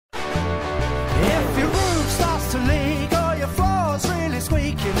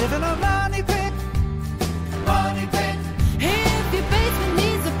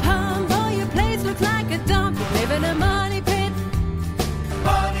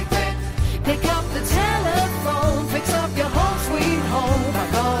Pick up the telephone, fix up your home sweet home by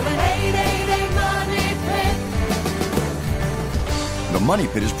calling 888-MONEY-PIT. The Money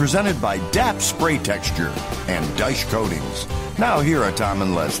Pit is presented by DAP Spray Texture and Dyche Coatings. Now here are Tom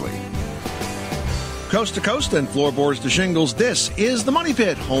and Leslie. Coast to coast and floorboards to shingles, this is the Money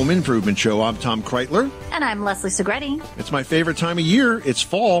Pit Home Improvement Show. I'm Tom Kreitler. And I'm Leslie Segretti. It's my favorite time of year. It's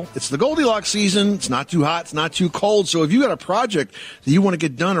fall. It's the Goldilocks season. It's not too hot. It's not too cold. So if you got a project that you want to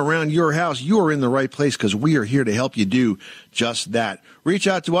get done around your house, you are in the right place because we are here to help you do just that. Reach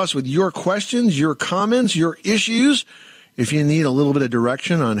out to us with your questions, your comments, your issues. If you need a little bit of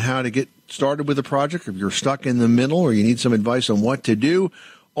direction on how to get started with a project, if you're stuck in the middle or you need some advice on what to do,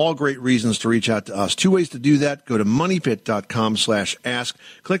 all great reasons to reach out to us. Two ways to do that. Go to moneypit.com/ask.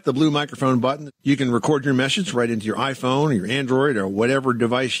 Click the blue microphone button. You can record your message right into your iPhone or your Android or whatever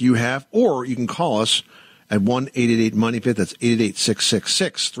device you have, or you can call us at 1-888-MONEYPIT. That's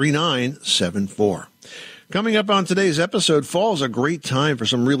 888-666-3974. Coming up on today's episode, fall is a great time for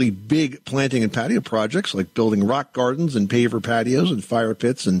some really big planting and patio projects like building rock gardens and paver patios and fire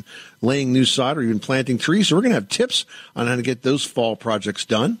pits and laying new sod or even planting trees. So we're going to have tips on how to get those fall projects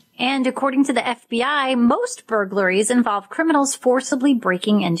done. And according to the FBI, most burglaries involve criminals forcibly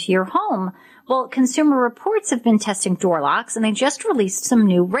breaking into your home. Well, Consumer Reports have been testing door locks, and they just released some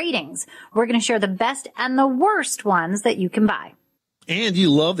new ratings. We're going to share the best and the worst ones that you can buy. And you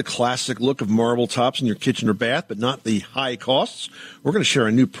love the classic look of marble tops in your kitchen or bath, but not the high costs? We're going to share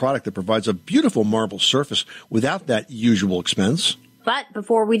a new product that provides a beautiful marble surface without that usual expense. But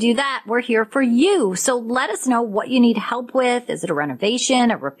before we do that, we're here for you. So let us know what you need help with. Is it a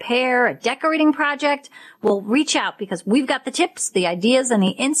renovation, a repair, a decorating project? We'll reach out because we've got the tips, the ideas, and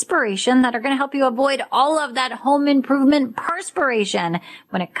the inspiration that are going to help you avoid all of that home improvement perspiration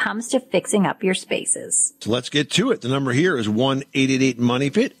when it comes to fixing up your spaces. So let's get to it. The number here is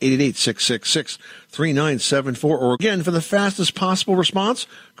 1-888-MONEYPIT, 888-666-3974. Or again, for the fastest possible response,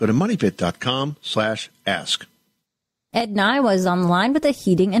 go to moneypit.com/ask. Ed and I was on the line with a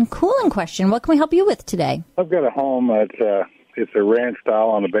heating and cooling question. What can we help you with today? I've got a home that's it's a ranch style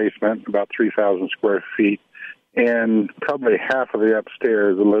on the basement, about 3,000 square feet, and probably half of the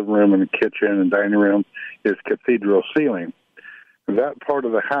upstairs, the living room and the kitchen and dining room, is cathedral ceiling. That part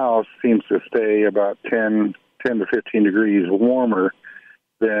of the house seems to stay about 10 to 15 degrees warmer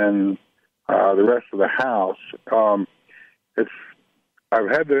than the rest of the house. I've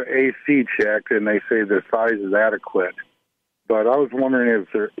had the AC checked, and they say the size is adequate. But I was wondering, is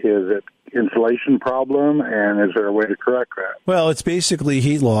it insulation problem, and is there a way to correct that? Well, it's basically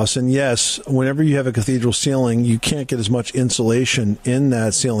heat loss. And yes, whenever you have a cathedral ceiling, you can't get as much insulation in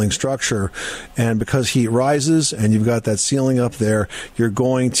that ceiling structure. And because heat rises and you've got that ceiling up there, you're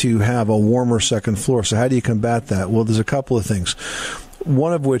going to have a warmer second floor. So how do you combat that? Well, there's a couple of things.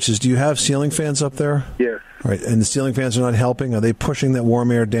 One of which is, do you have ceiling fans up there? Yes. Right, and the ceiling fans are not helping. Are they pushing that warm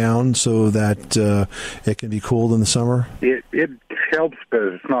air down so that it can be cooled in the summer? It helps, but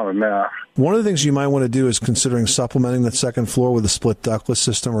it's not enough. One of the things you might want to do is considering supplementing that second floor with a split ductless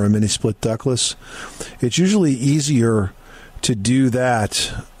system or a mini split ductless. It's usually easier to do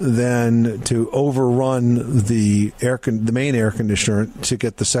that than to overrun the main air conditioner to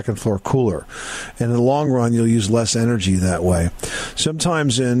get the second floor cooler. And in the long run, you'll use less energy that way.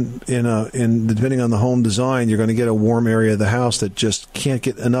 Sometimes in depending on the home design, you're going to get a warm area of the house that just can't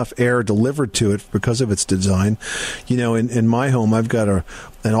get enough air delivered to it because of its design. You know, in my home, I've got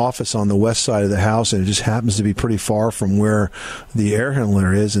an office on the west side of the house, and it just happens to be pretty far from where the air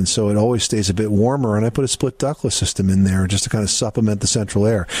handler is, and so it always stays a bit warmer, and I put a split ductless system in there just to kind of supplement the central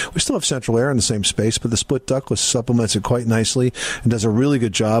air. We still have central air in the same space, but the split ductless supplements it quite nicely and does a really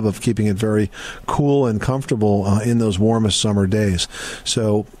good job of keeping it very cool and comfortable in those warmest summer days.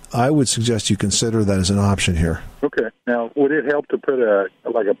 So I would suggest you consider that as an option here. Okay. Now, would it help to put a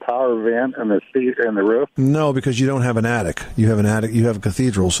power vent in the roof? No, because you don't have an attic. You have a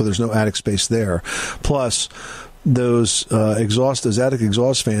cathedral, so there's no attic space there. Plus, those attic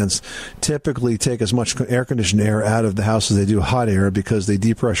exhaust fans typically take as much air-conditioned air out of the house as they do hot air because they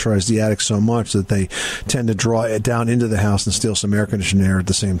depressurize the attic so much that they tend to draw it down into the house and steal some air-conditioned air at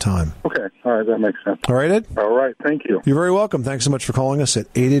the same time. Okay. All right. That makes sense. All right, Ed? All right. Thank you. You're very welcome. Thanks so much for calling us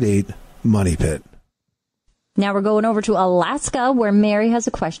at 888-MONEYPIT. Now we're going over to Alaska, where Mary has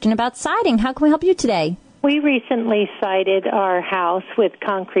a question about siding. How can we help you today? We recently sided our house with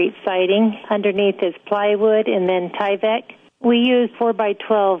concrete siding. Underneath is plywood and then Tyvek. We use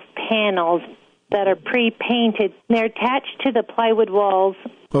 4x12 panels that are pre-painted. They're attached to the plywood walls.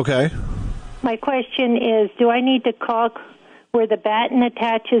 Okay. My question is, do I need to caulk where the batten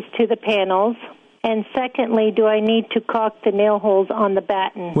attaches to the panels? And secondly, do I need to caulk the nail holes on the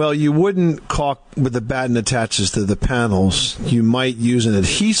batten? Well, you wouldn't caulk with the batten attaches to the panels. You might use an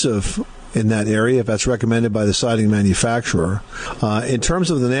adhesive in that area if that's recommended by the siding manufacturer. In terms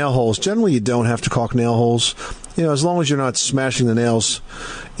of the nail holes, generally you don't have to caulk nail holes. As long as you're not smashing the nails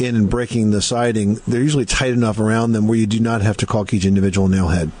in and breaking the siding, they're usually tight enough around them where you do not have to caulk each individual nail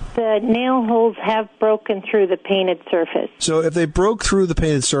head. The nail holes have broken through the painted surface. So if they broke through the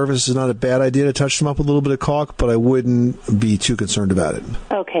painted surface, it's not a bad idea to touch them up with a little bit of caulk, but I wouldn't be too concerned about it.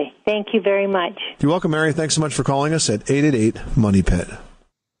 Okay. Thank you very much. You're welcome, Mary. Thanks so much for calling us at 888-MONEY-PIT.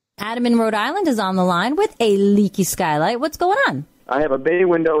 Adam in Rhode Island is on the line with a leaky skylight. What's going on? I have a bay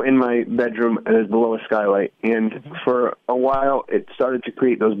window in my bedroom that is below a skylight, and for a while it started to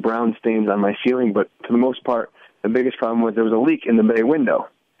create those brown stains on my ceiling, but for the most part, the biggest problem was there was a leak in the bay window.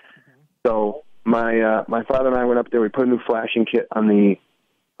 So my father and I went up there, we put a new flashing kit on the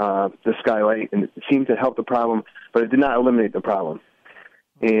skylight, and it seemed to help the problem, but it did not eliminate the problem.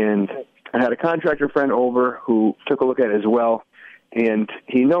 And I had a contractor friend over who took a look at it as well, and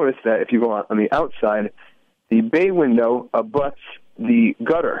he noticed that if you go on the outside, the bay window abuts the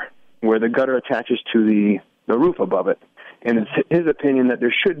gutter, where the gutter attaches to the roof above it. And it's his opinion that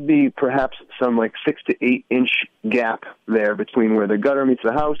there should be perhaps some 6 to 8 inch gap there between where the gutter meets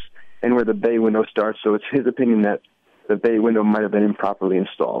the house and where the bay window starts. So it's his opinion that the bay window might have been improperly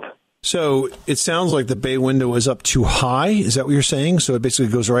installed. So it sounds like the bay window is up too high. Is that what you're saying? So it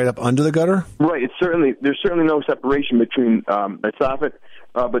basically goes right up under the gutter? Right. There's certainly no separation between the soffit,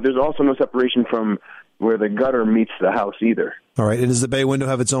 but there's also no separation from where the gutter meets the house either. All right. And does the bay window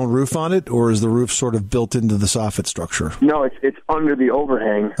have its own roof on it, or is the roof sort of built into the soffit structure? No, it's under the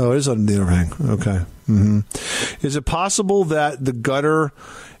overhang. Oh, it is under the overhang. Okay. Mm-hmm. Is it possible that the gutter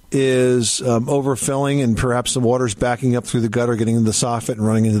is overfilling and perhaps the water's backing up through the gutter, getting into the soffit and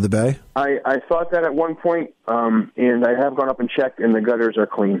running into the bay? I thought that at one point, and I have gone up and checked, and the gutters are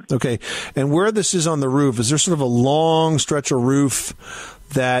clean. Okay. And where this is on the roof, is there sort of a long stretch of roof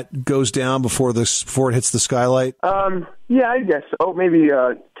that goes down before it hits the skylight? Yeah, I guess so. Maybe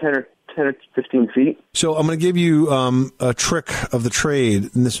 10 or 15 feet. So I'm going to give you a trick of the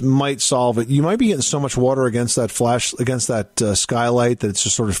trade, and this might solve it. You might be getting so much water against that skylight that it's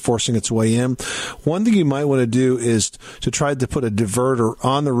just sort of forcing its way in. One thing you might want to do is to try to put a diverter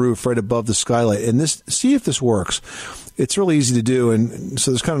on the roof right above the skylight, and see if this works. It's really easy to do, and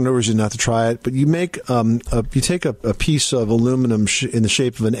so there's kind of no reason not to try it. But you take a piece of aluminum in the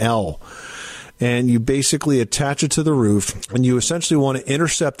shape of an L, and you basically attach it to the roof, and you essentially want to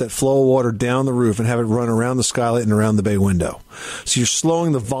intercept that flow of water down the roof and have it run around the skylight and around the bay window. So you're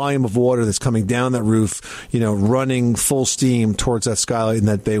slowing the volume of water that's coming down that roof, running full steam towards that skylight in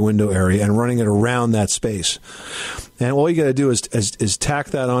that bay window area and running it around that space. And all you got to do is tack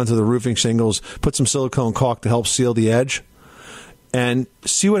that onto the roofing shingles, put some silicone caulk to help seal the edge, and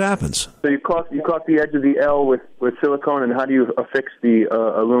see what happens. So you caulk the edge of the L with silicone, and how do you affix the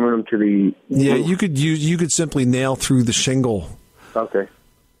aluminum to the roof? You could simply nail through the shingle. Okay.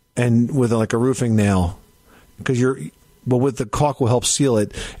 And with a roofing nail, but with the caulk will help seal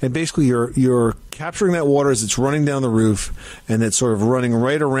it. And basically you're capturing that water as it's running down the roof, and it's sort of running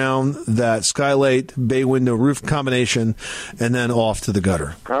right around that skylight bay window roof combination and then off to the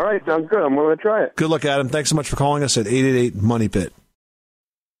gutter. All right, sounds good. I'm going to try it. Good luck, Adam. Thanks so much for calling us at 888-MONEY-PIT.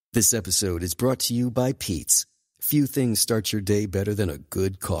 This episode is brought to you by Pete's. Few things start your day better than a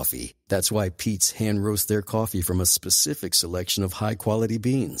good coffee. That's why Pete's hand roasts their coffee from a specific selection of high-quality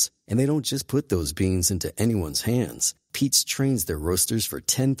beans. And they don't just put those beans into anyone's hands. Pete's trains their roasters for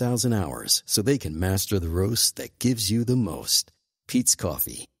 10,000 hours so they can master the roast that gives you the most. Pete's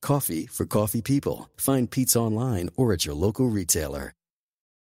Coffee. Coffee for coffee people. Find Pete's online or at your local retailer.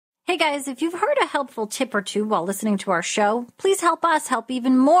 Hey guys, if you've heard a helpful tip or two while listening to our show, please help us help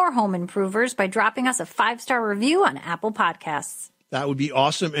even more home improvers by dropping us a 5-star review on Apple Podcasts. That would be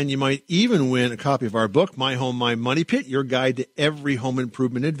awesome, and you might even win a copy of our book, My Home, My Money Pit, your guide to every home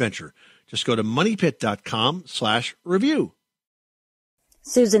improvement adventure. Just go to moneypit.com/review.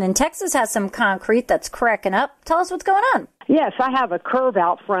 Susan in Texas has some concrete that's cracking up. Tell us what's going on. Yes, I have a curb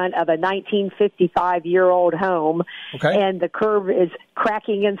out front of a 1955-year-old home, okay, and the curb is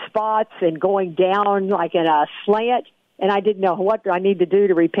cracking in spots and going down like in a slant, and I didn't know what I need to do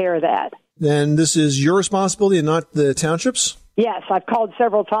to repair that. Then this is your responsibility and not the township's? Yes, I've called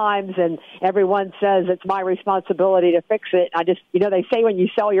several times, and everyone says it's my responsibility to fix it. I just, they say when you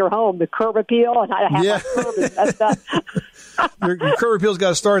sell your home, the curb appeal, and I have my curb is messed up. Your curb appeal's got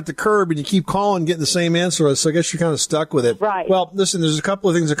to start at the curb, and you keep calling, getting the same answer, so I guess you're kind of stuck with it. Right. Well, listen, there's a couple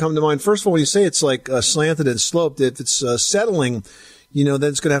of things that come to mind. First of all, when you say it's like slanted and sloped, if it's settling, then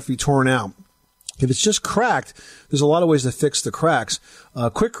it's going to have to be torn out. If it's just cracked, there's a lot of ways to fix the cracks.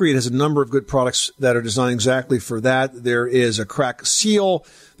 Quikrete has a number of good products that are designed exactly for that. There is a crack seal.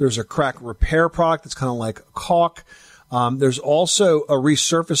 There's a crack repair product that's kind of like caulk. There's also a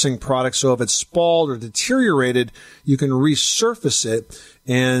resurfacing product. So if it's spalled or deteriorated, you can resurface it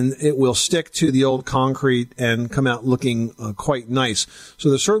and it will stick to the old concrete and come out looking quite nice. So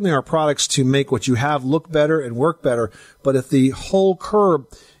there certainly are products to make what you have look better and work better. But if the whole curb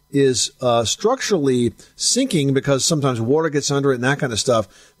is structurally sinking because sometimes water gets under it and that kind of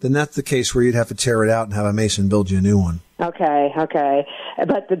stuff, then that's the case where you'd have to tear it out and have a mason build you a new one. Okay.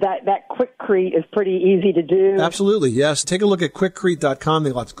 But that Quikrete is pretty easy to do. Absolutely, yes. Take a look at quikrete.com. They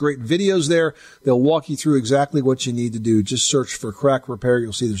have lots of great videos there. They'll walk you through exactly what you need to do. Just search for crack repair.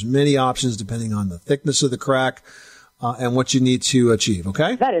 You'll see there's many options depending on the thickness of the crack and what you need to achieve,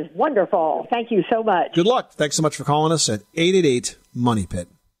 okay? That is wonderful. Thank you so much. Good luck. Thanks so much for calling us at 888-MONEY-PIT.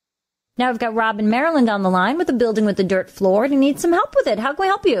 Now we've got Rob in Maryland on the line with a building with a dirt floor, and he needs some help with it. How can we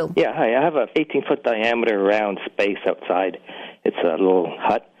help you? Yeah, hi. I have a 18-foot diameter round space outside. It's a little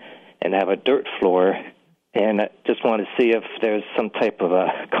hut, and I have a dirt floor, and I just want to see if there's some type of a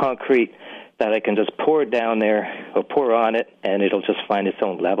concrete that I can just pour down there or pour on it, and it'll just find its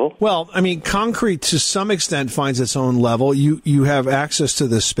own level. Well, I mean, concrete to some extent finds its own level. You have access to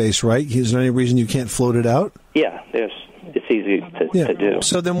this space, right? Is there any reason you can't float it out? Yeah, it's easy to do.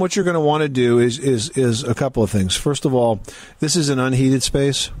 So then what you're going to want to do is a couple of things. First of all, this is an unheated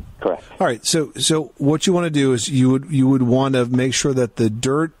space. Correct. All right. So what you want to do is you would want to make sure that the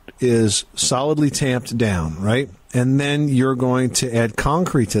dirt is solidly tamped down, right? And then you're going to add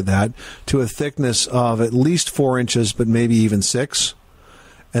concrete to that to a thickness of at least 4 inches, but maybe even 6.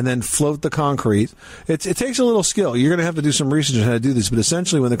 And then float the concrete. It takes a little skill. You're going to have to do some research on how to do this. But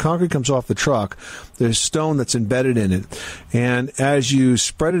essentially, when the concrete comes off the truck, there's stone that's embedded in it. And as you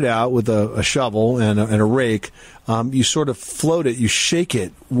spread it out with a shovel and a rake, you sort of float it. You shake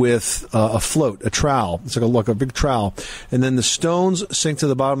it with a float, a trowel. It's like a big trowel. And then the stones sink to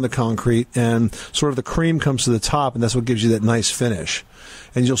the bottom of the concrete, and sort of the cream comes to the top, and that's what gives you that nice finish.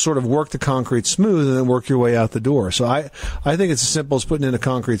 And you'll sort of work the concrete smooth and then work your way out the door. So I think it's as simple as putting in a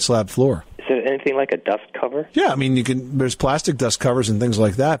concrete slab floor. Is there anything like a dust cover? Yeah, I mean, there's plastic dust covers and things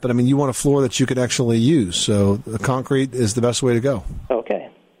like that, but I mean, you want a floor that you could actually use. So the concrete is the best way to go. Okay.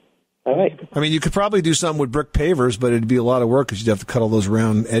 All right. I mean, you could probably do something with brick pavers, but it'd be a lot of work because you'd have to cut all those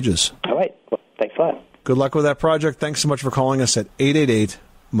round edges. All right. Well, thanks a lot. Good luck with that project. Thanks so much for calling us at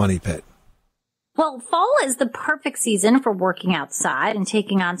 888-MONEY-PIT. Well, fall is the perfect season for working outside and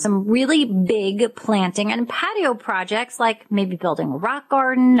taking on some really big planting and patio projects, like maybe building a rock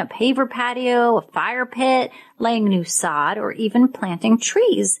garden, a paver patio, a fire pit, laying new sod, or even planting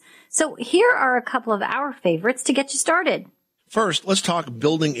trees. So here are a couple of our favorites to get you started. First, let's talk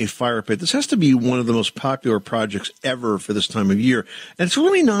building a fire pit. This has to be one of the most popular projects ever for this time of year. And it's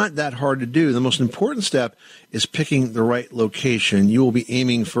really not that hard to do. The most important step is picking the right location. You will be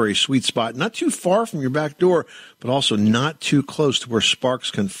aiming for a sweet spot, not too far from your back door, but also not too close to where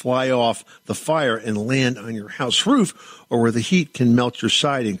sparks can fly off the fire and land on your house roof, or where the heat can melt your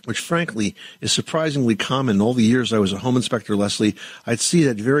siding, which frankly is surprisingly common. In all the years I was a home inspector, Leslie, I'd see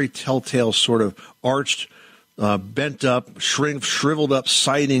that very telltale sort of arched, bent up, shriveled up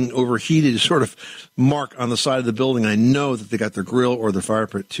siding, overheated sort of mark on the side of the building. I know that they got their grill or their fire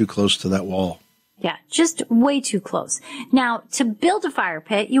pit too close to that wall. Yeah, just way too close. Now, to build a fire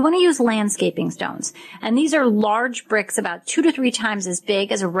pit, you want to use landscaping stones. And these are large bricks about 2 to 3 times as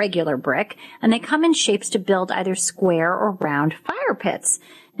big as a regular brick. And they come in shapes to build either square or round fire pits.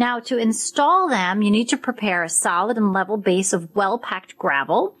 Now, to install them, you need to prepare a solid and level base of well-packed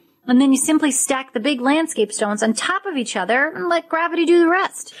gravel. And then you simply stack the big landscape stones on top of each other and let gravity do the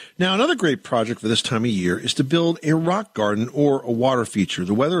rest. Now, another great project for this time of year is to build a rock garden or a water feature.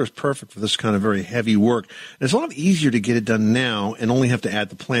 The weather is perfect for this kind of very heavy work. And it's a lot easier to get it done now and only have to add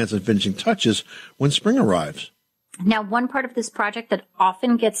the plants and finishing touches when spring arrives. Now, one part of this project that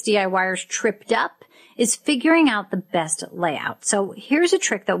often gets DIYers tripped up is figuring out the best layout. So here's a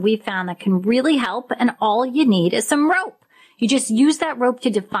trick that we found that can really help, and all you need is some rope. You just use that rope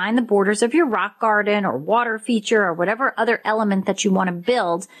to define the borders of your rock garden or water feature or whatever other element that you want to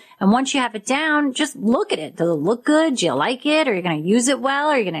build. And once you have it down, just look at it. Does it look good? Do you like it? Are you going to use it well?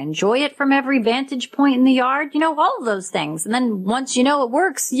 Are you going to enjoy it from every vantage point in the yard? You know, all of those things. And then once you know it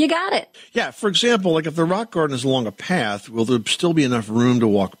works, you got it. Yeah, for example, like if the rock garden is along a path, will there still be enough room to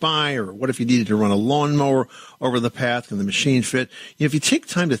walk by? Or what if you needed to run a lawnmower over the path? Can the machine fit? You know, if you take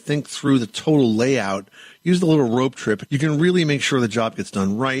time to think through the total layout, use the little rope trip, you can really make sure the job gets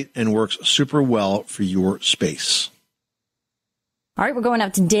done right and works super well for your space. All right, we're going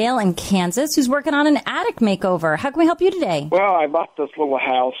out to Dale in Kansas, who's working on an attic makeover. How can we help you today? Well, I bought this little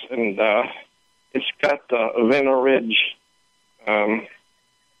house, and it's got a vent ridge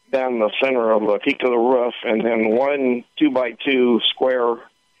down the center of the peak of the roof, and then one 2x2 square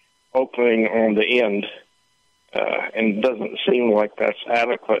opening on the end. And it doesn't seem like that's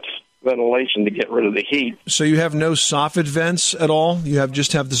adequate ventilation to get rid of the heat. So you have no soffit vents at all? You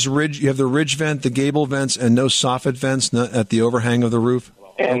just have this ridge. You have the ridge vent, the gable vents, and no soffit vents at the overhang of the roof?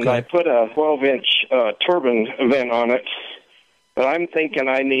 And I put a 12-inch turbine vent on it, but I'm thinking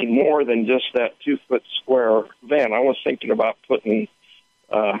I need more than just that 2-foot square vent. I was thinking about putting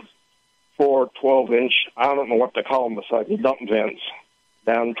 4 12-inch, I don't know what to call them besides the dump vents,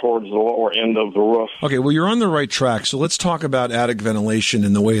 down towards the lower end of the roof. Okay, well, you're on the right track. So let's talk about attic ventilation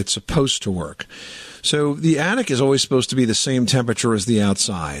and the way it's supposed to work. So the attic is always supposed to be the same temperature as the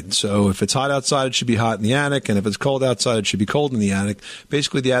outside. So if it's hot outside, it should be hot in the attic. And if it's cold outside, it should be cold in the attic.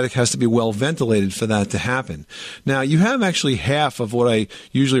 Basically, the attic has to be well ventilated for that to happen. Now, you have actually half of what I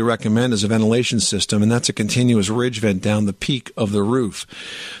usually recommend as a ventilation system, and that's a continuous ridge vent down the peak of the roof.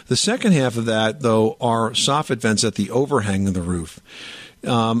 The second half of that, though, are soffit vents at the overhang of the roof.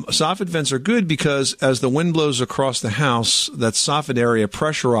 Soffit vents are good because as the wind blows across the house, that soffit area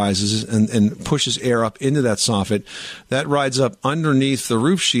pressurizes and pushes air up into that soffit. That rides up underneath the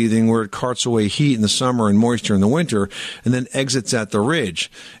roof sheathing where it carts away heat in the summer and moisture in the winter, and then exits at the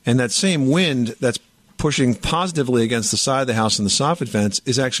ridge. And that same wind that's pushing positively against the side of the house and the soffit vents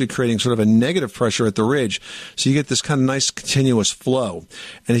is actually creating sort of a negative pressure at the ridge. So you get this kind of nice continuous flow.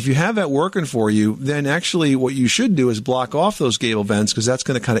 And if you have that working for you, then actually what you should do is block off those gable vents because that's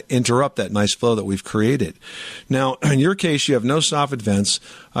going to kind of interrupt that nice flow that we've created. Now, in your case, you have no soffit vents.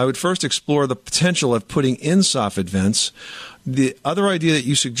 I would first explore the potential of putting in soffit vents. The other idea that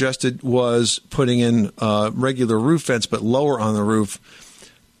you suggested was putting in regular roof vents but lower on the roof.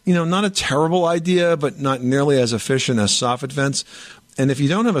 You know, not a terrible idea, but not nearly as efficient as soffit vents. And if you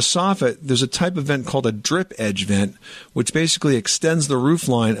don't have a soffit, there's a type of vent called a drip edge vent, which basically extends the roof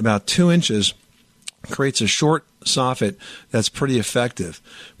line about 2 inches, creates a short soffit that's pretty effective.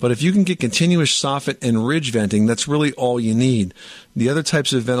 But if you can get continuous soffit and ridge venting, that's really all you need. The other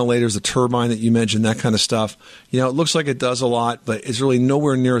types of ventilators, the turbine that you mentioned, that kind of stuff, you know, it looks like it does a lot, but it's really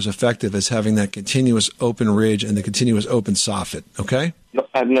nowhere near as effective as having that continuous open ridge and the continuous open soffit, okay?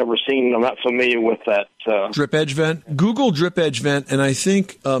 I've never seen, I'm not familiar with that. Drip edge vent? Google drip edge vent, and I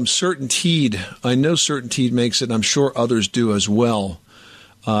think Certainteed, I know Certainteed makes it, and I'm sure others do as well.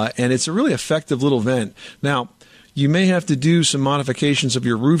 And it's a really effective little vent. Now, you may have to do some modifications of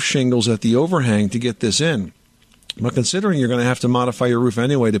your roof shingles at the overhang to get this in. But considering you're going to have to modify your roof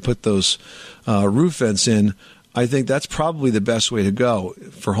anyway to put those roof vents in, I think that's probably the best way to go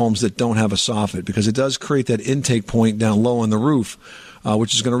for homes that don't have a soffit, because it does create that intake point down low on the roof,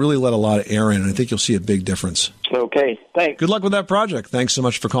 which is going to really let a lot of air in. And I think you'll see a big difference. Okay, thanks. Good luck with that project. Thanks so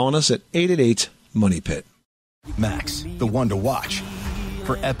much for calling us at 888-MONEY-PIT. Max, the one to watch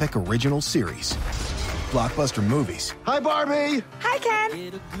for epic original series, blockbuster movies. Hi, Barbie. Hi,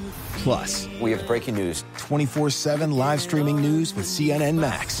 Ken. Plus, we have breaking news. 24/7 live streaming news with CNN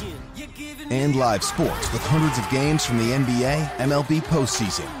Max. And live sports with hundreds of games from the NBA, MLB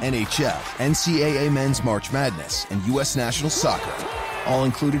postseason, NHL, NCAA men's March Madness, and U.S. National Soccer. All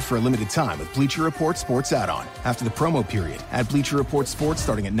included for a limited time with Bleacher Report Sports add-on. After the promo period, add Bleacher Report Sports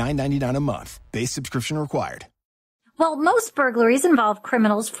starting at $9.99 a month. Base subscription required. Well, most burglaries involve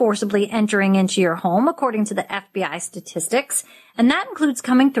criminals forcibly entering into your home, according to the FBI statistics, and that includes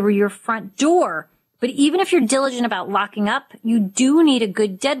coming through your front door. But even if you're diligent about locking up, you do need a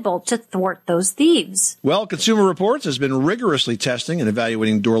good deadbolt to thwart those thieves. Well, Consumer Reports has been rigorously testing and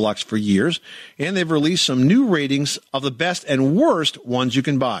evaluating door locks for years, and they've released some new ratings of the best and worst ones you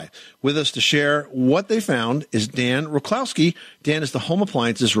can buy. With us to share what they found is Dan Roklowski. Dan is the home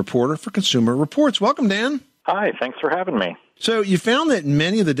appliances reporter for Consumer Reports. Welcome, Dan. Hi, thanks for having me. So you found that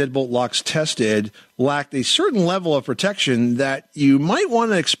many of the deadbolt locks tested lacked a certain level of protection that you might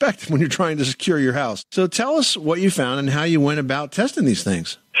want to expect when you're trying to secure your house. So tell us what you found and how you went about testing these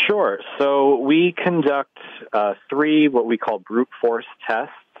things. Sure. So we conduct 3 what we call brute force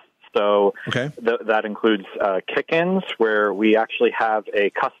tests. So that includes kick-ins, where we actually have a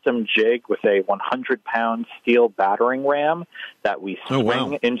custom jig with a 100-pound steel battering ram that we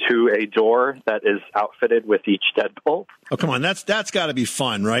swing into a door that is outfitted with each deadbolt. Oh, come on. That's got to be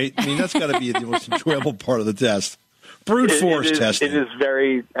fun, right? I mean, that's got to be the most enjoyable part of the test. Brute force testing. It is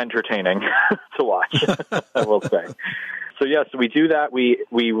very entertaining to watch, I will say. So yes, we do that. We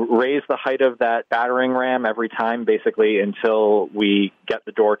raise the height of that battering ram every time, basically, until we get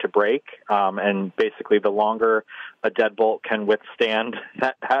the door to break. And basically, the longer a deadbolt can withstand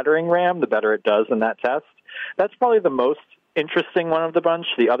that battering ram, the better it does in that test. That's probably the most interesting one of the bunch.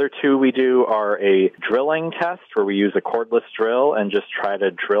 The other two we do are a drilling test where we use a cordless drill and just try to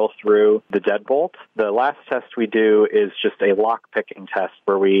drill through the deadbolt. The last test we do is just a lock picking test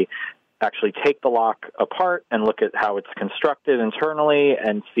where we actually take the lock apart and look at how it's constructed internally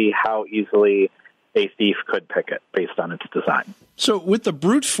and see how easily a thief could pick it based on its design. So with the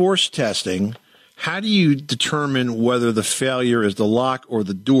brute force testing, how do you determine whether the failure is the lock or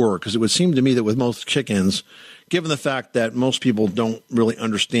the door? Because it would seem to me that with most chickens, given the fact that most people don't really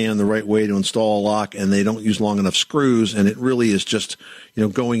understand the right way to install a lock and they don't use long enough screws, and it really is just,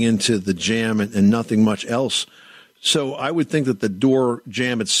 going into the jamb and nothing much else. So I would think that the door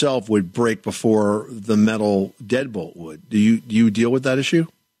jamb itself would break before the metal deadbolt would. Do you deal with that issue?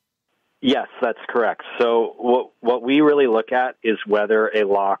 Yes, that's correct. So what we really look at is whether a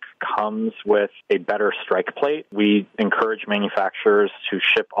lock comes with a better strike plate. We encourage manufacturers to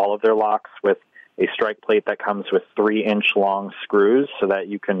ship all of their locks with a strike plate that comes with 3-inch long screws so that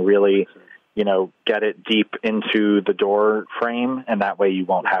you can really, get it deep into the door frame, and that way you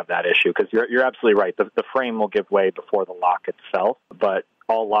won't have that issue. Because you're absolutely right. The frame will give way before the lock itself, but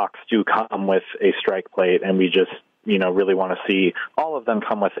all locks do come with a strike plate, and we just, really want to see all of them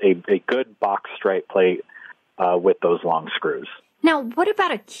come with a good box strike plate with those long screws. Now, what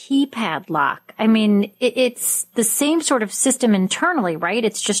about a keypad lock? I mean, it's the same sort of system internally, right?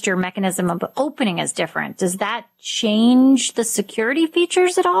 It's just your mechanism of opening is different. Does that change the security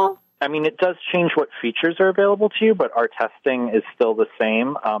features at all? I mean, it does change what features are available to you, but our testing is still the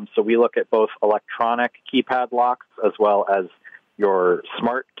same. So we look at both electronic keypad locks as well as your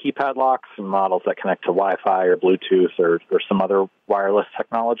smart keypad locks and models that connect to Wi-Fi or Bluetooth or some other wireless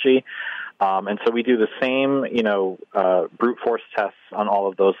technology. And so we do the same, brute force tests on all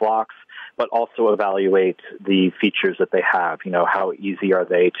of those locks, but also evaluate the features that they have. How easy are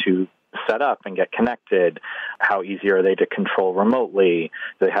they to set up and get connected? How easy are they to control remotely?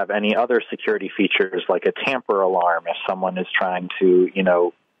 Do they have any other security features like a tamper alarm if someone is trying to,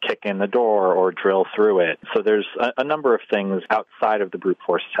 kick in the door or drill through it? So there's a number of things outside of the brute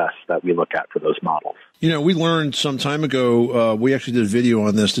force tests that we look at for those models. We learned some time ago, we actually did a video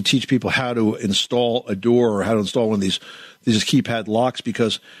on this to teach people how to install a door or how to install one of these keypad locks,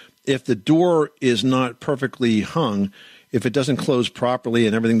 because if the door is not perfectly hung, if it doesn't close properly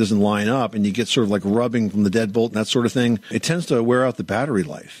and everything doesn't line up and you get sort of like rubbing from the deadbolt and that sort of thing, it tends to wear out the battery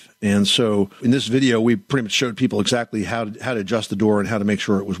life. And so in this video, we pretty much showed people exactly how to adjust the door and how to make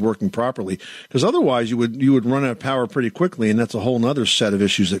sure it was working properly. Because otherwise you would run out of power pretty quickly, and that's a whole other set of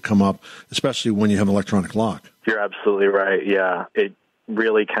issues that come up, especially when you have an electronic lock. You're absolutely right. Yeah, it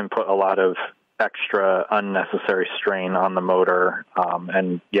really can put a lot of extra unnecessary strain on the motor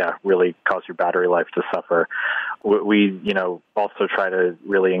and really cause your battery life to suffer. We also try to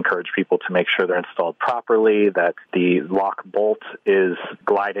really encourage people to make sure they're installed properly, that the lock bolt is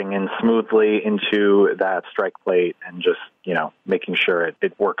gliding in smoothly into that strike plate, and just making sure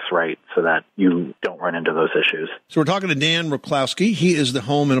it works right so that you don't run into those issues. So we're talking to Dan Roklowski. He is the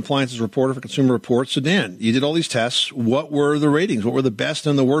home and appliances reporter for Consumer Reports. So Dan, you did all these tests. What were the ratings? What were the best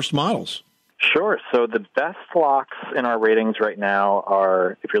and the worst models? Sure. So the best locks in our ratings right now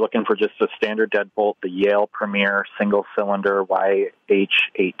are, if you're looking for just a standard deadbolt, the Yale Premier single-cylinder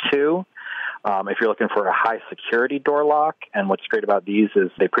YH82. If you're looking for a high-security door lock, and what's great about these is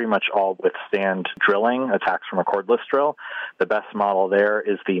they pretty much all withstand drilling, attacks from a cordless drill. The best model there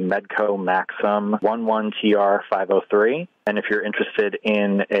is the Medco Maxim 11TR503. And if you're interested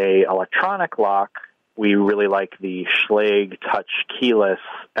in a electronic lock, we really like the Schlage Touch Keyless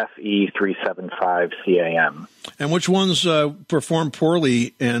FE375 CAM. And which ones perform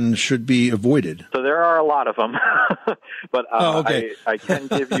poorly and should be avoided? So there are a lot of them, but okay. I can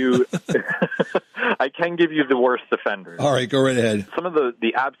give you I can give you the worst offenders. All right, go right ahead. Some of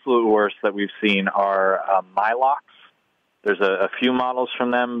the absolute worst that we've seen are MyLocks. There's a few models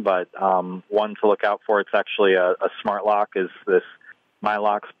from them, but one to look out for, it's actually a smart lock, is this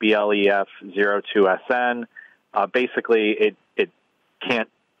MyLocks BLEF02SN. Basically, it can't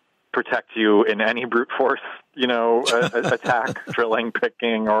protect you in any brute force, attack, drilling,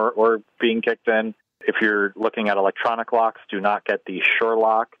 picking, or being kicked in. If you're looking at electronic locks, do not get the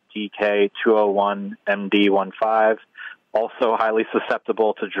SureLock DK201MD15. also highly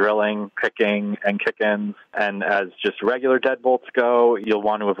susceptible to drilling, picking, and kick-ins. And as just regular deadbolts go, you'll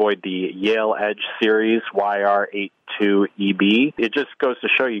want to avoid the Yale Edge series, YR82EB. It just goes to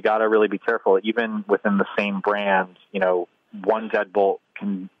show you got to really be careful. Even within the same brand, one deadbolt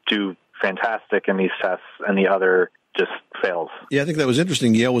can do fantastic in these tests, and the other just fails. Yeah, I think that was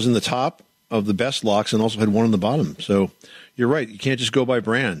interesting. Yale was in the top of the best locks and also had one in the bottom. So you're right. You can't just go by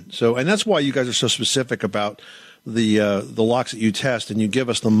brand. So, and that's why you guys are so specific about the locks that you test, and you give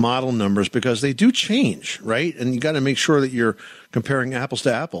us the model numbers, because they do change, right? And you got to make sure that you're comparing apples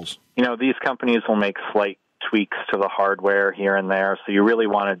to apples. These companies will make slight tweaks to the hardware here and there, so you really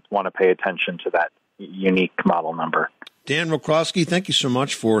want to pay attention to that unique model number. Dan Rokrowski, thank you so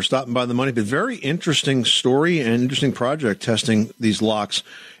much for stopping by the Money Pit. Very interesting story and interesting project testing these locks.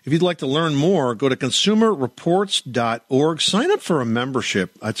 If you'd like to learn more, go to consumerreports.org. Sign up for a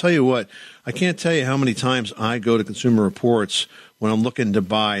membership. I tell you what, I can't tell you how many times I go to Consumer Reports when I'm looking to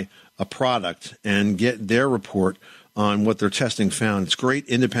buy a product and get their report on what their testing found. It's great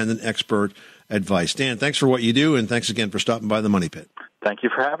independent expert advice. Dan, thanks for what you do, and thanks again for stopping by the Money Pit. Thank you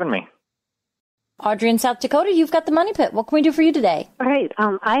for having me. Audrey in South Dakota, you've got the Money Pit. What can we do for you today? All right.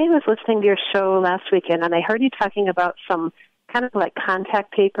 I was listening to your show last weekend, and I heard you talking about some kind of like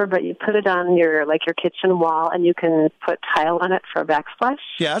contact paper, but you put it on your kitchen wall, and you can put tile on it for a backsplash.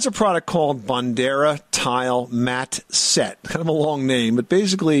 Yeah, that's a product called Bondera Tile Matte Set. Kind of a long name, but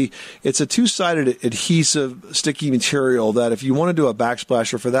basically it's a two-sided adhesive sticky material that if you want to do a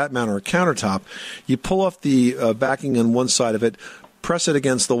backsplash, or for that matter a countertop, you pull off the backing on one side of it, press it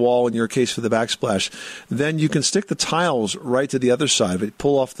against the wall, in your case for the backsplash. Then you can stick the tiles right to the other side of it,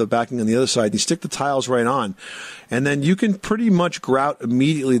 pull off the backing on the other side, and you stick the tiles right on. And then you can pretty much grout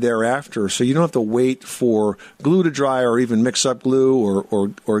immediately thereafter, so you don't have to wait for glue to dry, or even mix up glue,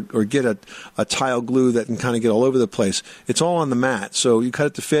 or get a tile glue that can kind of get all over the place. It's all on the mat. So you cut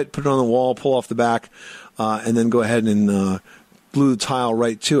it to fit, put it on the wall, pull off the back, and then go ahead and glue the tile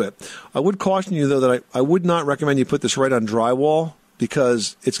right to it. I would caution you, though, that I would not recommend you put this right on drywall,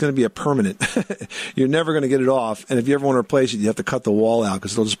 because it's going to be a permanent. You're never going to get it off. And if you ever want to replace it, you have to cut the wall out,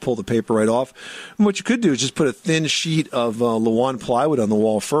 because it'll just pull the paper right off. And what you could do is just put a thin sheet of Lawan plywood on the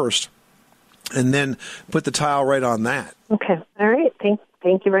wall first, and then put the tile right on that. Okay. All right. Thank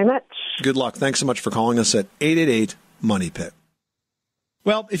you very much. Good luck. Thanks so much for calling us at 888-MONEY-PIT.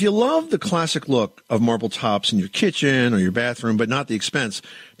 Well, if you love the classic look of marble tops in your kitchen or your bathroom, but not the expense,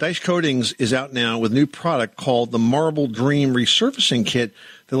 Dice Coatings is out now with a new product called the Marble Dream Resurfacing Kit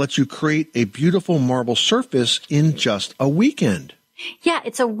that lets you create a beautiful marble surface in just a weekend. Yeah,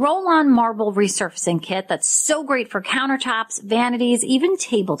 it's a roll-on marble resurfacing kit that's so great for countertops, vanities, even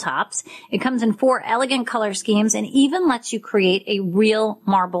tabletops. It comes in 4 elegant color schemes and even lets you create a real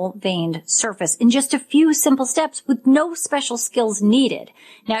marble veined surface in just a few simple steps with no special skills needed.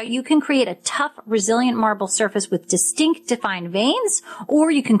 Now, you can create a tough, resilient marble surface with distinct, defined veins, or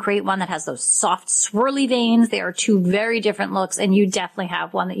you can create one that has those soft, swirly veins. They are 2 very different looks, and you definitely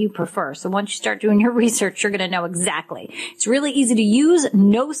have one that you prefer. So once you start doing your research, you're going to know exactly. It's really easy to use,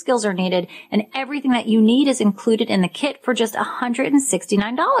 no skills are needed, and everything that you need is included in the kit for just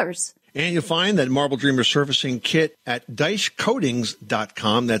 $169. And you'll find that Marble Dream Resurfacing Kit at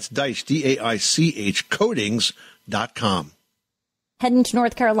DiceCoatings.com. That's Dice, D-A-I-C-H, Coatings.com. Heading to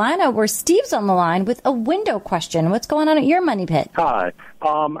North Carolina, where Steve's on the line with a window question. What's going on at your Money Pit? Hi.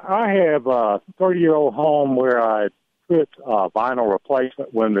 I have a 30-year-old home where I put vinyl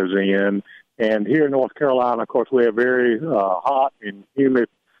replacement windows in. And here in North Carolina, of course, we have very hot and humid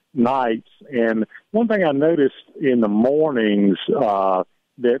nights. And one thing I noticed in the mornings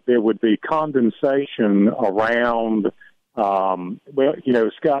that there would be condensation around,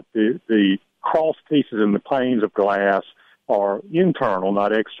 it's got the cross pieces in the panes of glass are internal,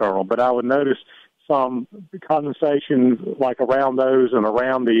 not external. But I would notice some condensation like around those and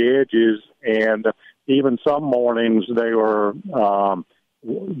around the edges. And even some mornings they were...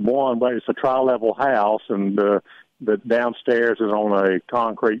 but it's a tri-level house, and the downstairs is on a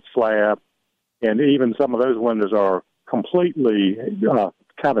concrete slab, and even some of those windows are completely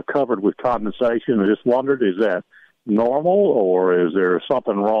kind of covered with condensation. I just wondered, is that normal, or is there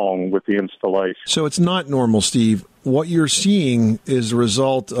something wrong with the installation? So it's not normal, Steve. What you're seeing is a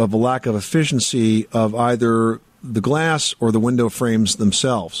result of a lack of efficiency of either the glass or the window frames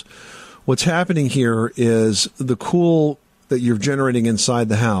themselves. What's happening here is the cool that you're generating inside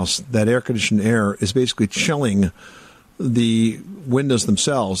the house, that air-conditioned air, is basically chilling the windows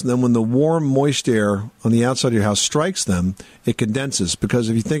themselves. And then when the warm, moist air on the outside of your house strikes them, it condenses. Because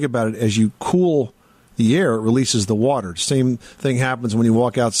if you think about it, as you cool the air, it releases the water. Same thing happens when you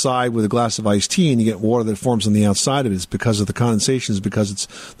walk outside with a glass of iced tea and you get water that forms on the outside of it. It's because of the condensation, it's because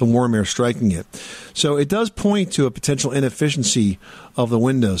it's the warm air striking it. So it does point to a potential inefficiency of the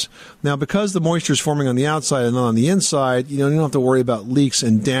windows. Now, because the moisture is forming on the outside and not on the inside, you don't have to worry about leaks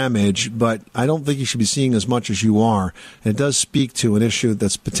and damage, but I don't think you should be seeing as much as you are. And it does speak to an issue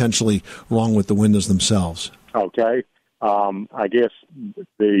that's potentially wrong with the windows themselves. Okay. I guess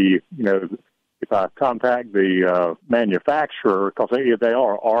if I contact the manufacturer, because they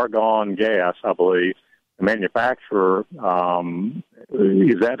are argon gas, I believe, the manufacturer,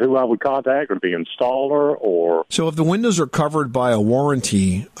 is that who I would contact, or the installer, or? So if the windows are covered by a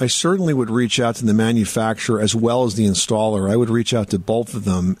warranty, I certainly would reach out to the manufacturer as well as the installer. I would reach out to both of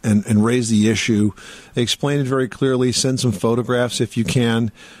them and raise the issue, explain it very clearly, send some photographs if you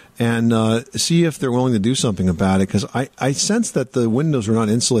can, and see if they're willing to do something about it, because I sense that the windows are not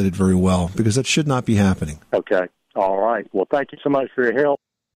insulated very well, because that should not be happening. Okay. All right. Well, thank you so much for your help.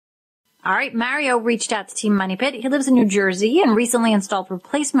 All right, Mario reached out to Team Money Pit. He lives in New Jersey and recently installed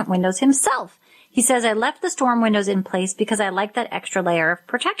replacement windows himself. He says, I left the storm windows in place because I like that extra layer of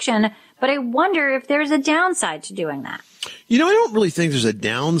protection, but I wonder if there's a downside to doing that. I don't really think there's a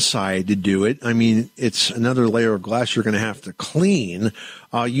downside to do it. I mean, it's another layer of glass you're going to have to clean.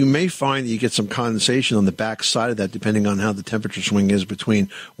 You may find that you get some condensation on the back side of that, depending on how the temperature swing is between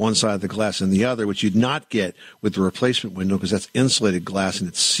one side of the glass and the other, which you'd not get with the replacement window because that's insulated glass and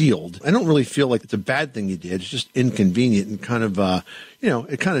it's sealed. I don't really feel like it's a bad thing you did. It's just inconvenient and kind of,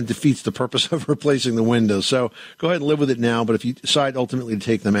 it kind of defeats the purpose of replacing the windows. So go ahead and live with it now. But if you decide ultimately to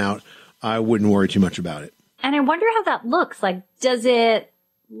take them out, I wouldn't worry too much about it. And I wonder how that looks. Like, does it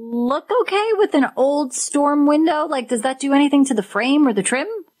look okay with an old storm window? Like, does that do anything to the frame or the trim?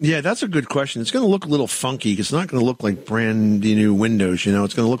 Yeah, that's a good question. It's going to look a little funky. It's not going to look like brand new windows. It's going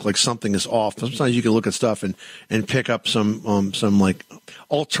to look like something is off. Sometimes you can look at stuff and pick up some like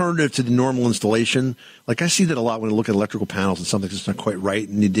alternative to the normal installation. Like I see that a lot when I look at electrical panels and something's just not quite right,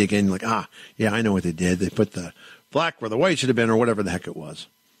 and you dig in, like, yeah, I know what they did. They put the black where the white should have been, or whatever the heck it was.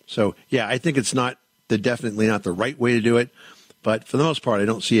 So yeah, I think it's definitely not the right way to do it, but for the most part, I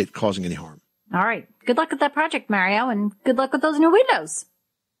don't see it causing any harm. All right. Good luck with that project, Mario, and good luck with those new windows.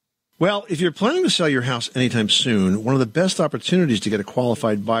 Well, if you're planning to sell your house anytime soon, one of the best opportunities to get a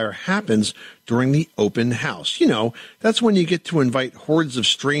qualified buyer happens during the open house. That's when you get to invite hordes of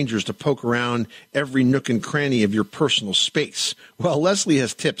strangers to poke around every nook and cranny of your personal space. Well, Leslie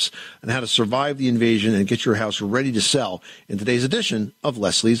has tips on how to survive the invasion and get your house ready to sell in today's edition of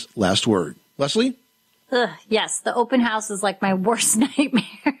Leslie's Last Word. Leslie? Yes, the open house is like my worst nightmare.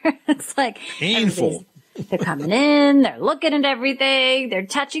 It's like painful. They're coming in, they're looking at everything, they're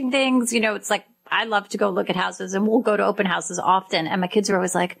touching things. It's like I love to go look at houses, and we'll go to open houses often. And my kids are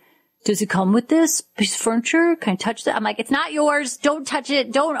always like, does it come with this piece of furniture? Can I touch that? I'm like, it's not yours. Don't touch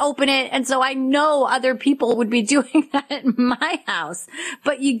it. Don't open it. And so I know other people would be doing that at my house.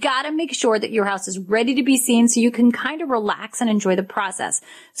 But you got to make sure that your house is ready to be seen so you can kind of relax and enjoy the process.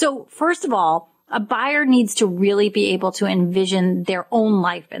 So first of all, a buyer needs to really be able to envision their own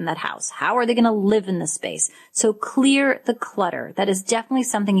life in that house. How are they going to live in the space? So clear the clutter. That is definitely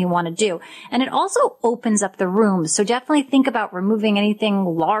something you want to do. And it also opens up the rooms. So definitely think about removing anything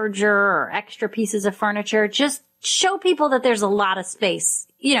larger or extra pieces of furniture. Just show people that there's a lot of space,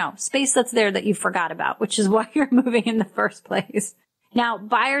 space that's there that you forgot about, which is why you're moving in the first place. Now,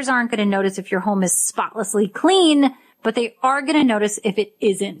 buyers aren't going to notice if your home is spotlessly clean, but they are going to notice if it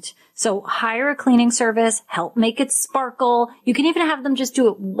isn't. So hire a cleaning service, help make it sparkle. You can even have them just do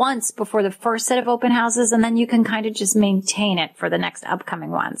it once before the first set of open houses, and then you can kind of just maintain it for the next upcoming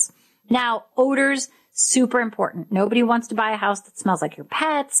ones. Now, odors, super important. Nobody wants to buy a house that smells like your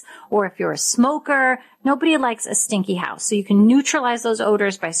pets, or if you're a smoker, nobody likes a stinky house. So you can neutralize those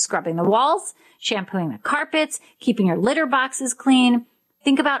odors by scrubbing the walls, shampooing the carpets, keeping your litter boxes clean.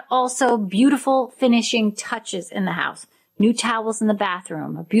 Think about also beautiful finishing touches in the house. New towels in the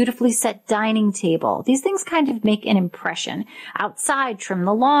bathroom, a beautifully set dining table. These things kind of make an impression. Outside, trim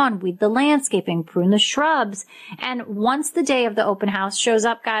the lawn, weed the landscaping, prune the shrubs. And once the day of the open house shows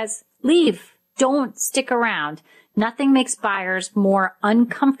up, guys, leave. Don't stick around. Nothing makes buyers more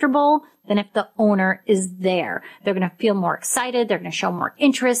uncomfortable than if the owner is there. They're going to feel more excited. They're going to show more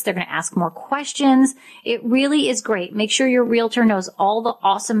interest. They're going to ask more questions. It really is great. Make sure your realtor knows all the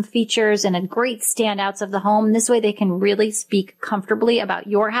awesome features and great standouts of the home. This way they can really speak comfortably about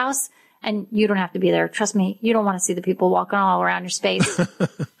your house, and you don't have to be there. Trust me, you don't want to see the people walking all around your space.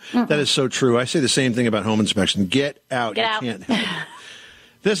 That is so true. I say the same thing about home inspection. Get out. Get out. Can't help it.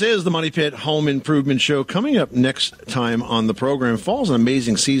 This is the Money Pit Home Improvement Show. Coming up next time on the program, fall's an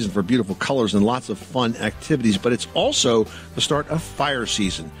amazing season for beautiful colors and lots of fun activities, but it's also the start of fire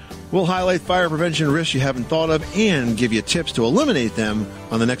season. We'll highlight fire prevention risks you haven't thought of and give you tips to eliminate them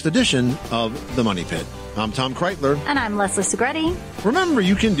on the next edition of the Money Pit. I'm Tom Kreitler. And I'm Leslie Segretti. Remember,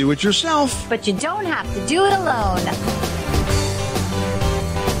 you can do it yourself, but you don't have to do it alone.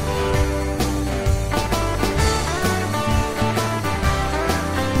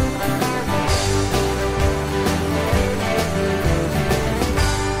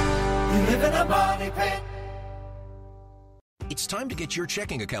 It's time to get your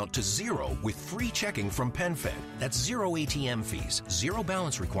checking account to zero with free checking from PenFed. That's zero ATM fees, zero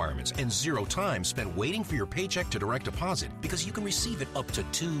balance requirements, and zero time spent waiting for your paycheck to direct deposit because you can receive it up to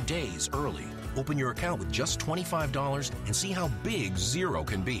 2 days early. Open your account with just $25 and see how big zero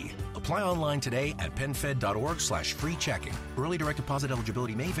can be. Apply online today at PenFed.org/free checking. Early direct deposit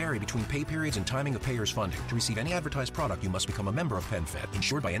eligibility may vary between pay periods and timing of payers' funding. To receive any advertised product, you must become a member of PenFed,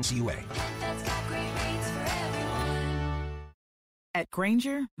 insured by NCUA. At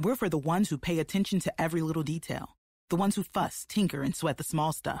Grainger, we're for the ones who pay attention to every little detail. The ones who fuss, tinker, and sweat the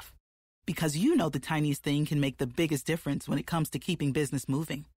small stuff. Because you know the tiniest thing can make the biggest difference when it comes to keeping business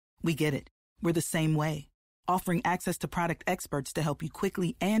moving. We get it. We're the same way. Offering access to product experts to help you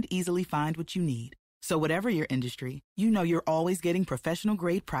quickly and easily find what you need. So whatever your industry, you know you're always getting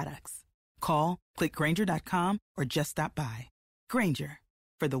professional-grade products. Call, click Grainger.com, or just stop by. Grainger,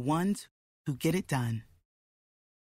 for the ones who get it done.